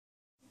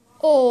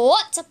Oh,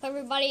 what's up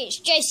everybody, it's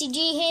JCG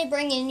here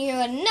bringing you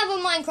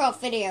another Minecraft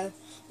video.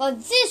 But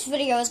this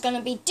video is going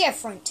to be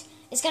different.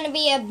 It's going to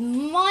be a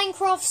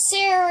Minecraft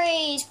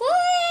series.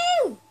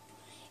 Woo!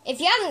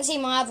 If you haven't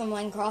seen my other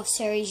Minecraft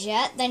series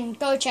yet, then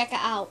go check it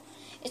out.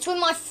 It's with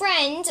my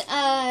friend,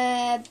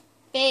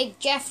 Big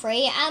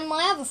Jeffrey, and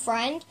my other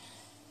friend,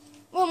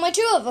 well, my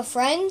two other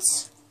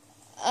friends,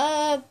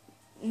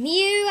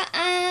 Mew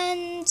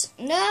and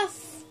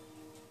Nerf.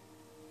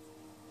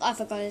 I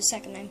forgot his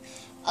second name.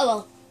 Oh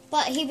well.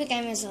 But he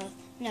became as a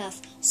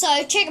Nerf.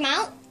 So check them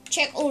out.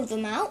 Check all of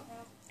them out.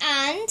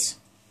 And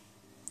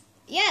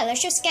yeah,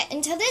 let's just get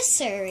into this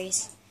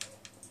series.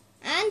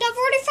 And I've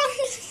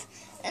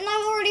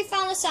already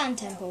found a sand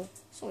temple.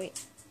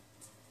 Sweet.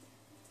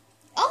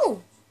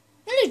 Oh,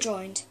 Miller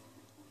joined.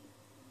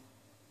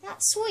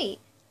 That's sweet.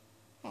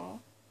 Oh.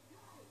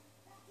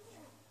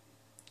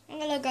 I'm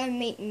gonna go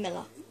meet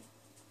Miller.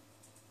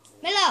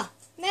 Miller!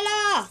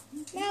 Miller!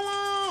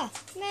 Miller!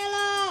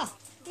 Miller!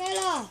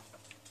 Miller!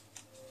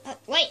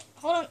 Wait,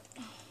 hold on.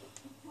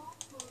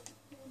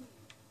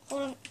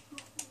 Hold on.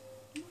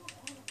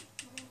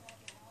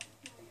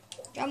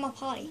 Join my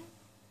party.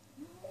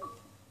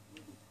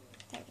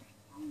 There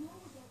we go.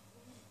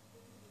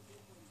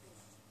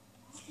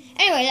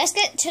 Anyway, let's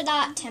get to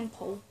that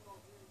temple.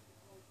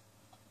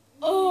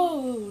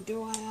 Oh,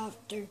 do I have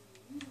to?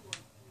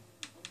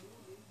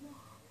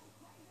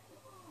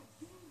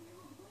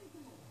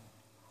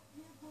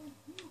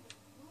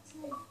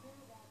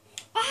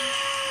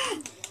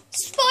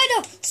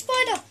 Spider!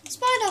 Spider!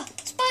 Spider!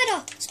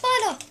 Spider!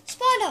 Spider!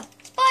 Spider!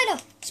 Spider!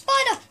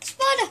 Spider!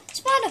 Spider!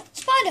 Spider!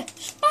 Spider!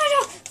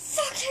 Spider!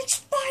 Fucking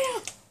spider!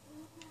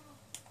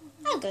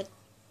 Oh, good.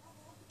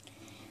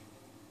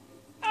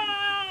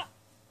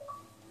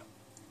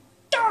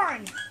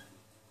 Darn!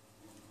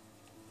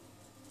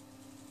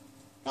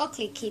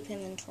 Luckily, keep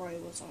inventory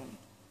was on.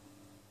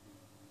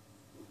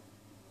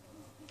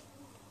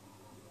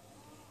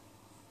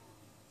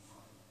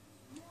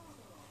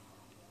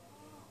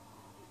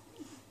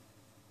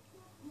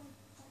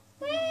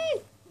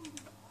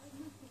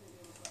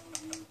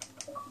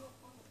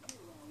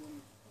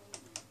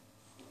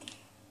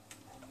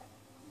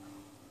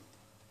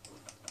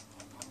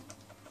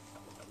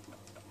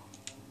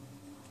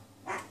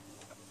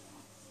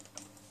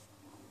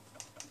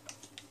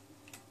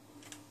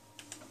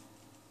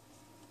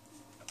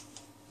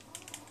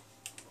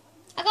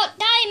 I got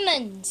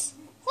diamonds!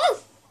 Woo!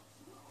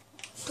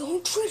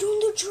 Don't tread on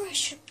the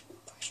pressure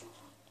plate.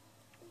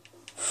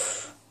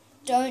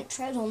 Don't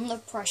tread on the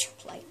pressure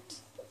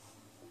plate.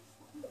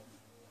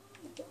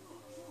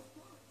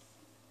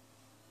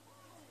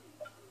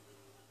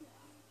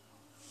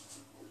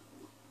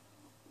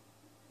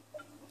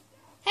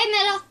 Hey,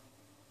 Miller.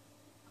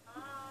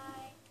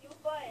 Hi.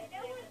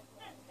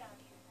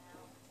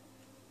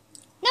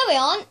 No, we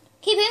aren't.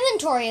 Keep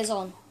inventory is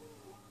on.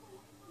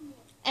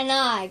 And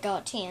I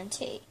got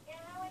TNT.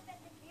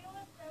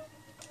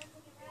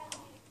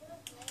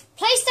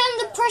 Place down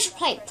the pressure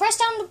plate.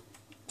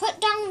 Put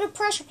down the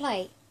pressure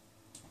plate.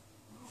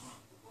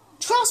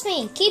 Trust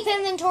me, keep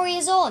inventory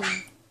is on.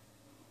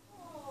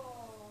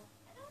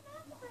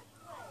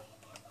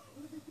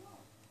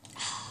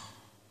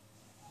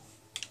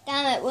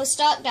 Damn it, we're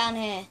stuck down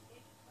here.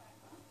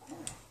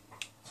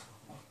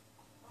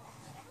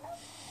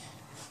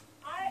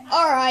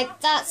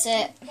 Alright, that's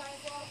it.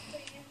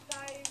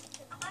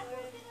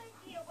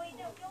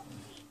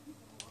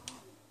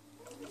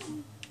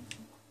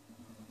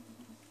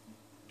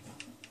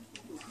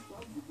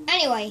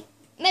 Anyway,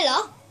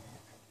 Miller.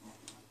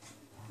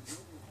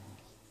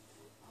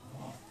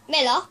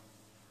 Miller.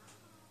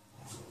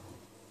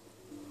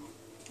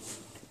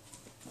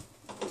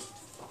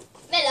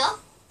 Miller.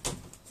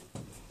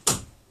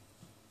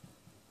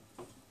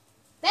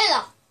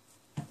 Miller.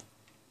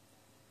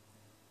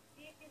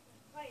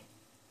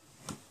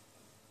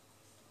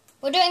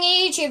 We're doing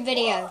a YouTube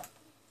video.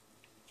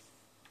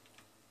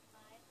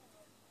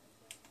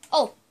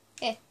 Oh,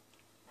 here.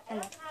 Come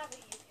on.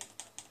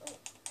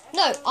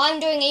 No, I'm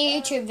doing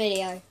a YouTube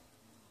video.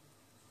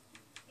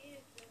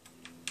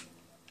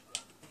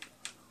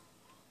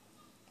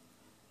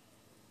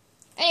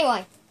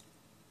 Anyway.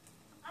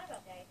 I'm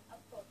okay. I'm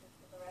focused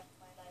for the rest of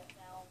my life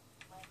now.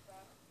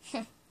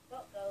 Minecraft.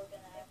 Got gold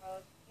and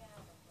arrows. Yeah,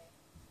 I'm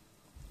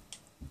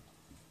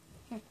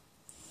okay.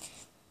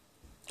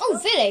 Oh,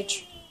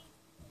 village.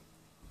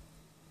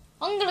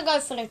 I'm gonna go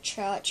for the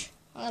church.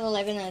 I'm gonna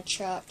live in a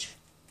church.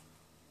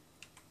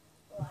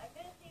 Well, I'm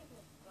gonna see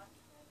who's got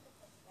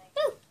something.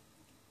 Woo.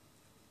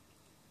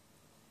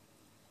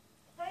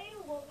 Tell you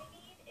what we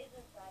need is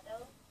a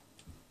saddle.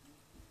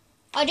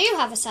 I do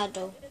have a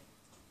saddle.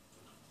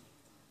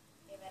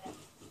 Give it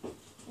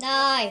No.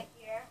 right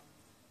here.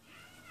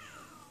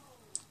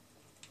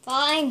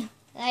 Fine.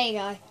 There you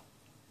go.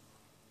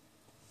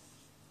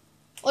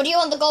 Or do you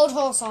want the gold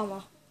horse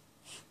armor?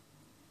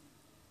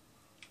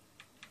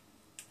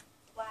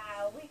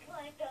 Wow, we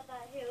climbed up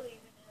that hill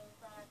even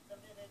though the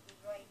village is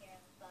right here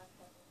and the sun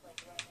temple's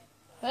like right next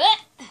to it.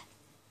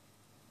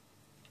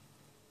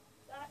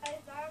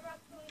 Guys, I'm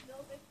actually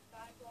building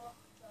skywalk,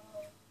 so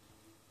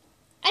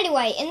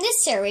Anyway, in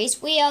this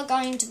series, we are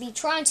going to be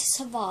trying to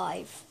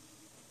survive.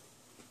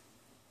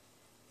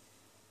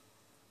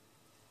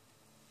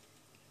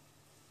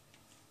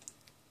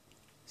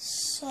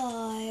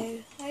 So,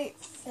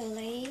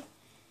 hopefully,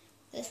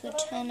 this will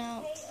turn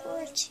out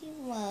pretty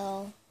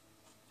well.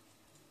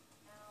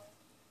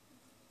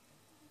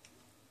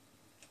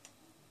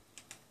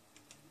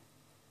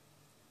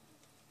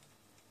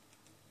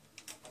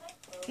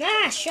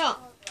 Ah, shot!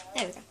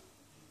 There we go.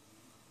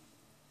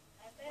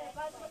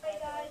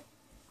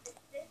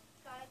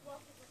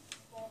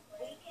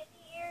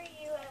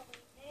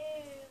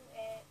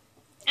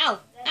 Ow!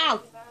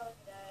 Ow!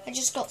 I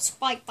just got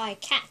spiked by a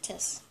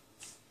cactus.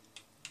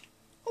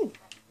 Ooh,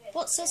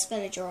 what's this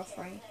villager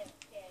offering?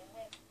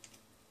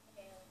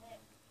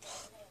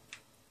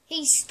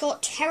 He's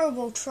got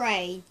terrible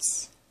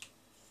trades.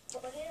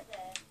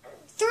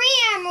 3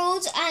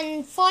 emeralds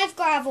and 5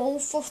 gravel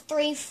for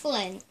 3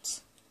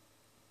 flint.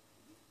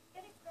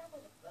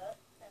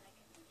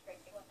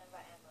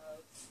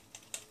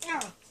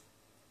 Oh.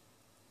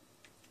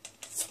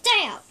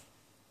 Stay up.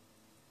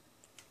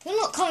 You're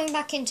not coming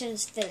back into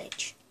this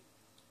village.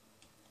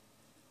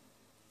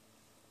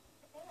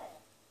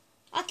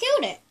 I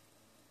killed it.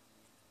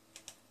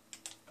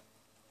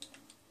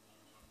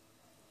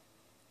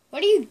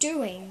 What are you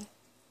doing?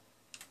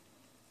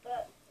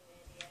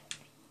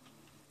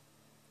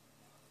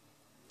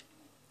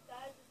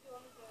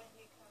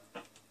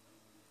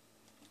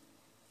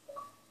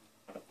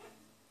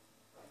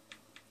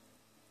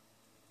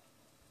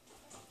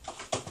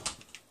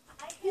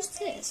 Who's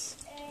this?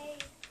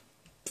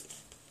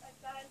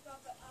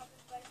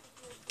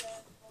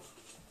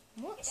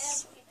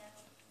 What's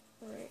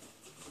right here?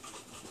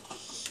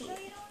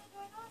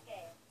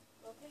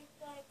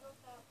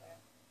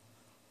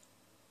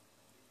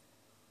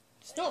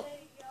 It's not.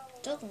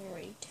 Doesn't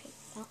really take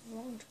that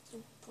long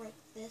to break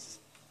this.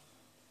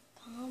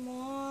 Come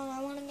on,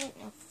 I want to make.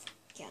 No,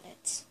 forget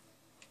it.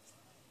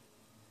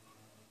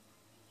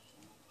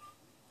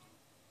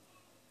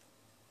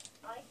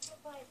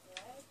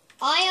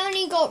 I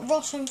only got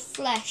rotten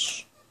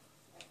flesh.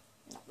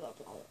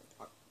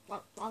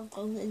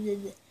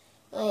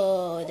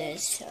 Oh,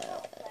 this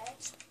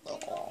hurts.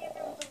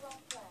 Oh.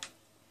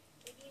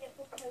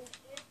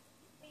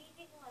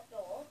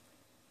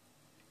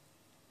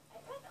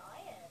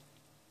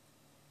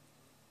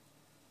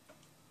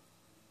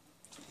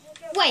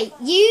 Wait,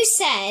 you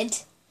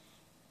said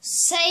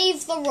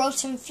save the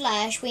rotten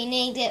flesh. We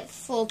need it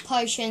for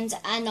potions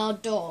and our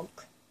dog.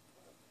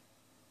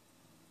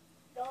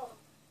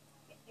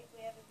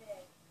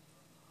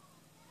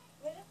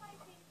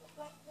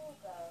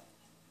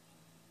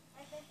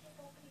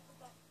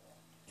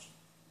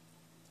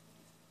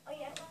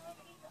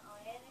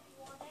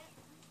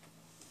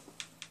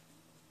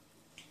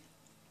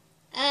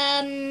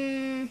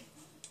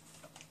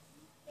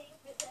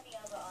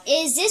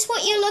 Is this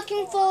what you're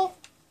looking for?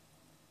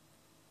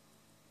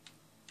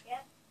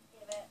 Yep,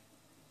 give it.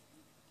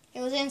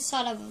 It was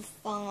inside of a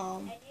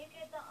farm. And you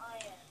get the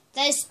iron.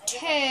 There's 2,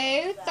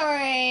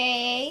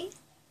 3.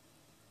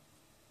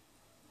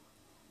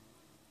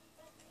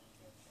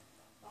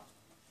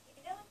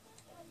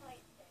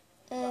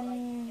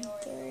 Three.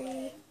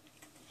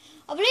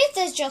 I believe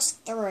there's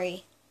just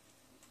 3.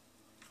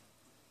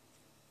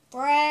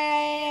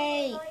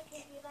 Break.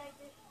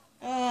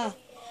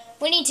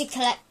 We need to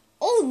collect.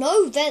 Oh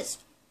no, there's.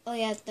 Oh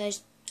yeah,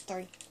 there's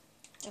 3.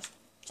 Just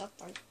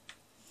 3.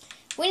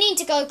 We need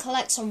to go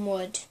collect some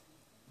wood.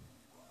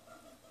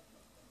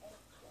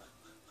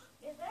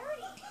 Is there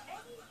any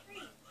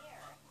trees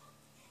here?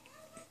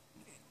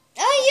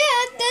 Oh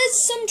yeah,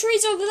 there's some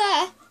trees over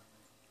there.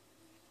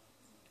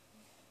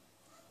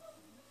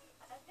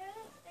 I'm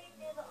gonna stay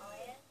near the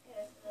iron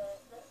because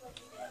that's what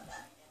you did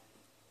back there.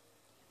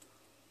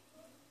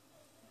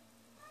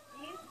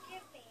 You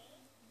give me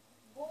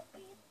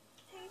 2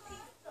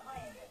 pieces of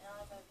iron and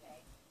I'm okay.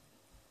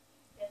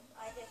 Because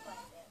I did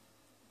find it.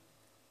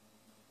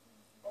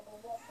 But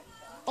 1 piece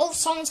of iron. Oh,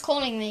 someone's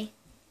calling me.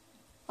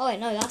 Oh wait,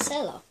 no, that's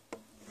Ella.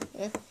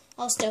 Yeah,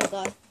 I'll still go.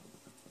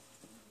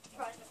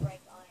 Trying to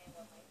break iron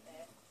on my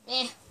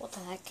face. What the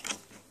heck?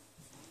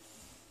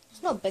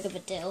 It's not big of a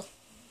deal.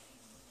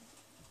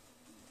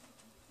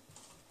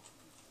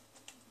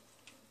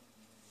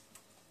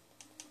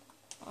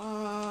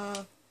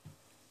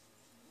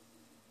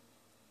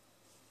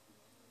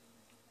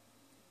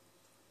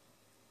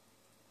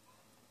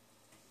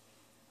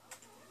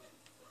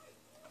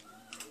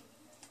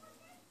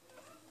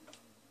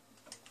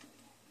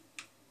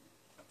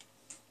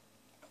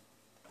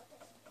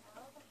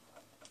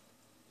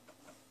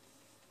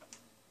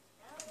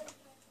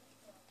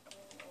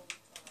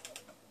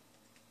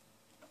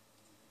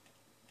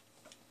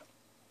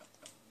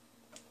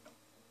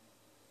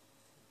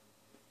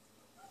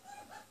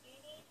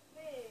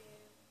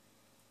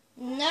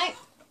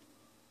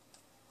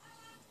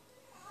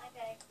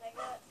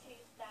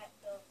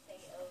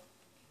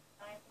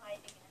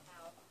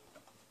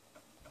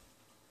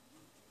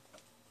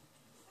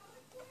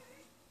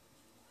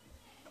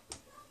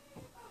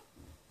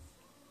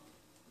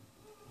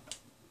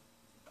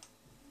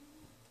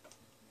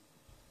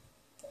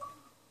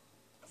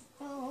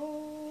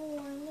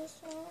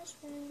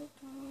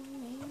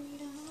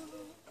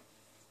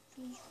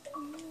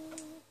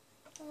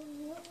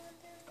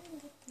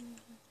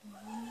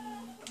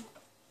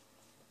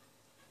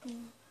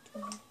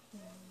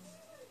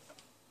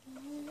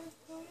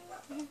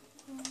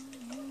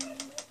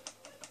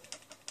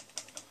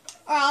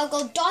 Alright, I've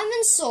got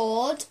diamond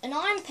sword, an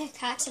iron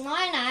pickaxe, an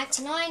iron axe,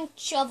 an iron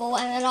shovel,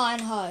 and an iron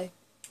hoe.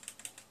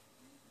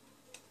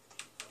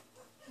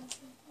 A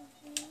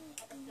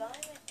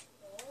diamond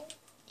sword?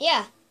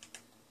 Yeah.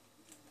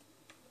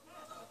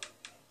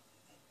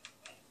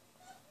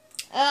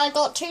 I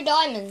got 2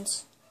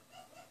 diamonds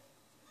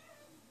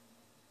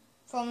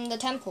from the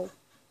temple.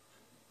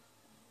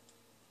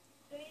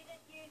 So you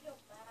didn't use your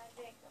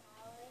magic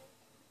powers?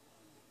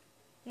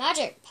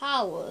 Magic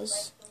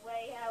powers? Like the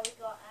way how we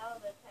got out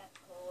of the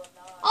temple and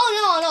all. Oh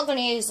no, I'm not going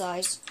to use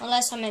those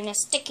unless I'm in a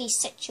sticky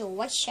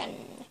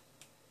situation.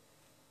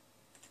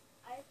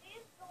 I see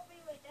a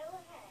zombie with no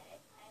head,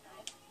 and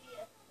I see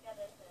a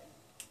skeleton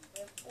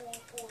with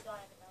all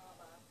diamond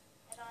armor,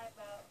 and I'm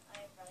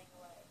running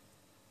away.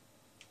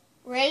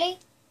 Really?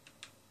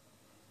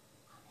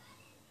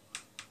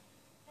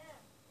 Yeah.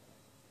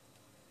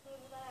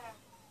 Over there.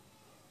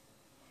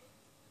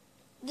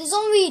 The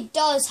zombie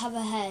does have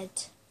a head.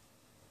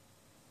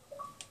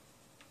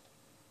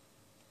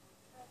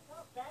 That's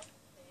not them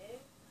two.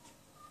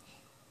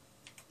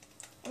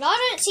 And I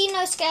don't see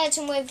no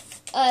skeleton with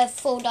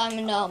full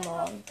diamond armor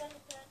on. Skeleton.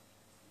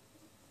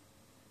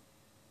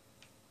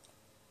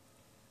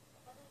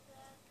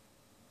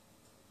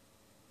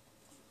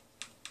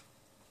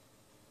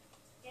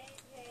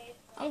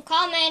 I'm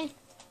coming.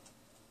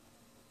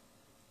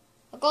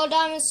 I got a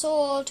diamond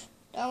sword.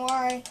 Don't worry.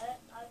 I'm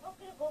not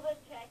gonna bother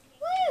checking.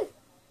 Woo!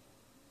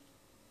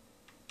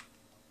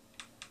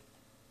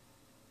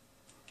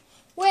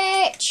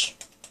 Witch!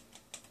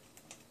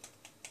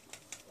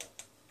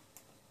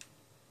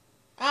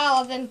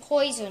 Ow, I've been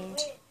poisoned.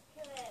 Wait,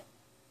 kill him.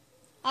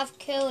 I've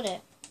killed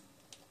it.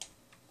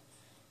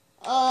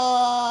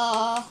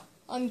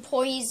 I'm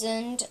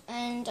poisoned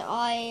and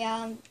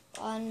I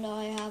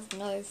have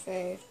no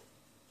food.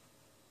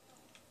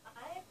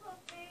 I have got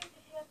food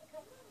if you have to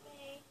come with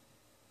me.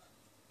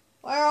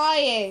 Where are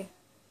you?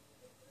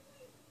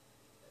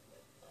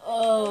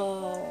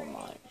 Oh my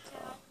god.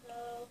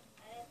 Castle,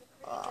 and it's a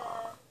creeper.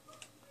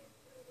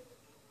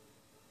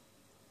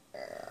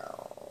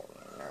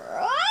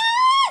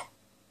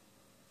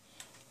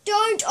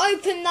 Don't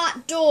open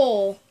that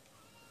door.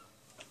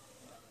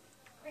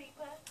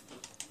 Creeper.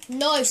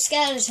 No,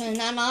 skeleton,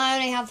 and I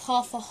only have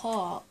half a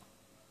heart.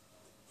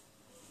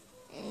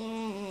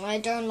 I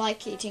don't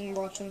like eating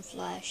rotten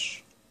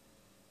flesh.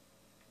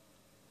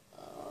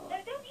 No,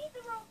 don't eat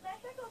the raw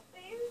flesh. I got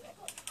food. I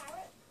got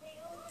carrots,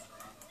 peels.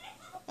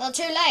 Well,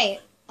 too late.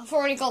 I've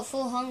already got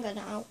full hunger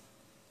now.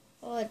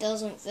 Oh, it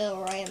doesn't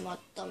feel right in my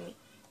tummy.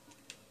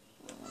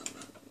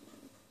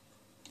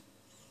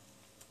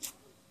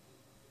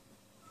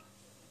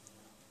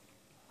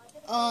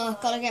 Oh,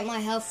 I've got to get my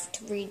health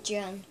to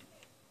regen.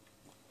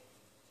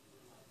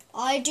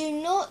 I do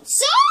not...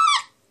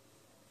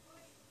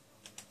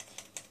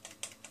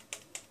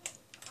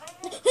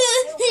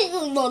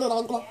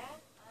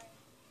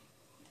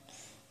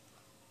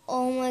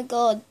 Oh my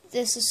god,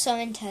 this is so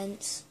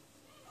intense.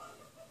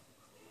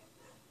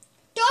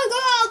 Don't go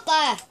out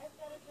there!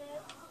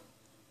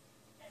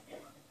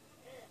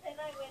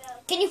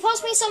 Can you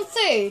pass me some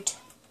food?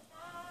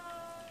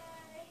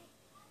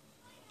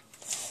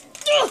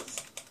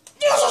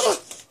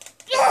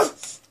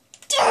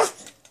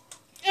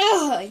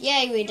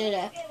 Yay, we did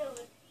it.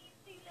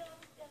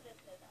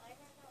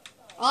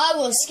 I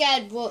was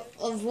scared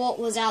of what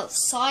was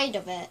outside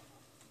of it.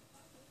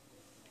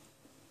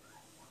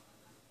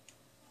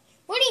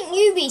 Wouldn't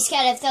you be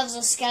scared if there was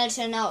a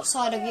skeleton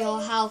outside of your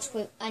house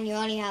and you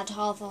only had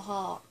half a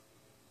heart?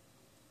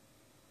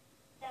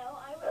 No,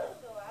 I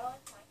wouldn't go out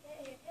and attack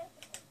it. It just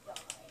would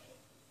die.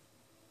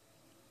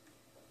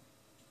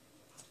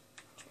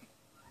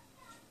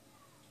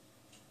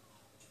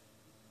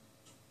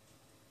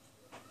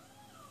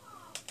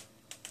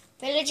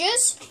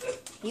 Villagers,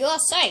 you are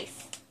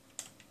safe.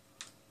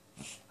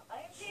 I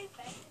am doing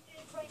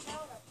messages right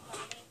now and I'm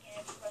standing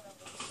in front of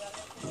a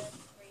skeleton,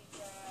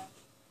 creeper.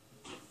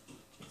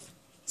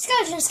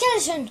 Skeleton,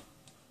 skeleton!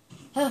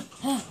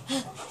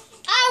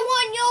 I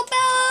want your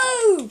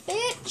bow,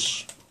 bitch!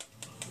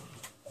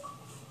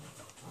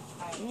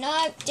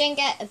 Nope, didn't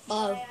get a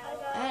bow.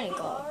 I only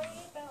got. Sorry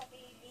about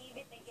me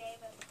leaving the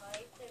game as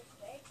high so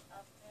quick.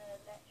 I'm gonna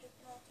let you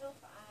turn off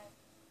and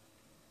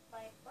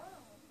my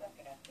phone. I'm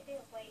gonna have to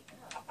wake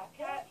up. I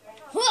can't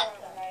What?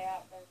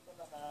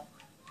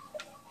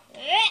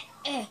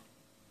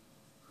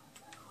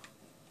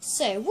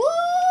 Say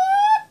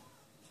what?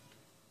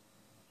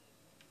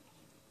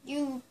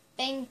 You've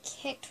been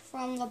kicked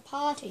from the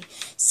party.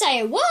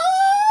 Say what?